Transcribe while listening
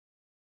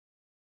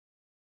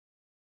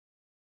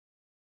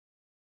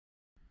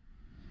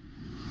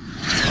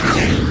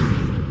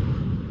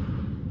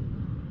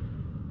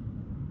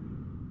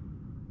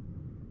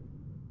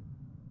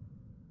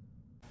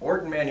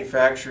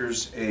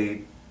manufactures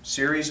a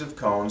series of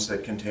cones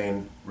that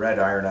contain red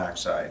iron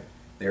oxide.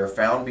 They are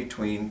found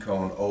between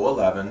cone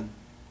 011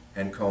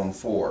 and cone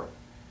 4.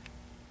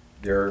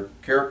 They're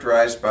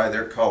characterized by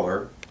their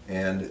color,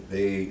 and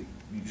they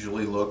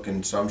usually look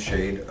in some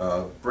shade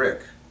of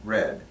brick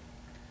red,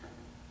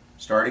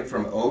 starting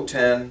from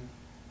 010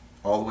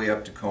 all the way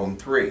up to cone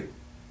 3.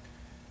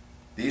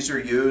 These are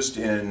used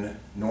in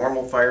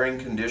normal firing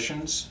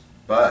conditions,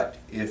 but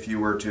if you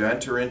were to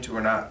enter into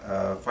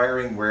a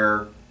firing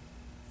where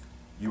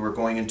you were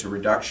going into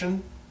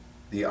reduction,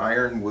 the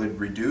iron would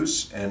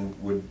reduce and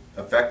would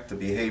affect the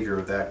behavior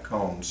of that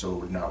cone, so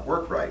it would not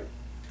work right.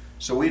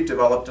 So we've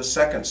developed a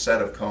second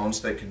set of cones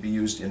that could be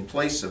used in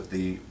place of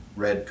the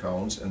red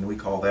cones, and we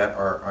call that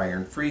our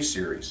iron-free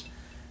series.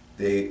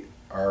 They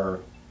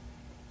are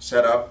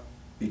set up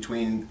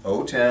between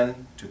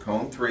 010 to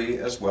cone 3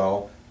 as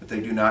well, but they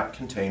do not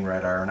contain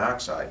red iron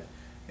oxide.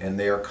 And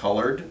they are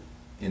colored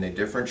in a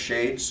different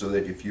shade so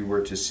that if you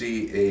were to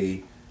see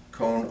a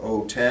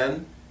cone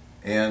 010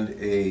 and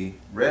a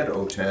red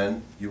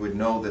 010, you would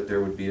know that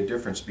there would be a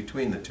difference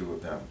between the two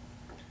of them.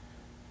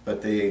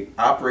 But they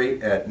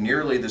operate at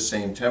nearly the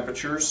same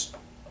temperatures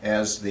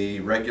as the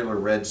regular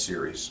red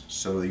series,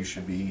 so you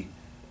should be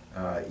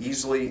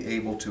easily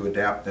able to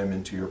adapt them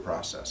into your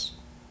process.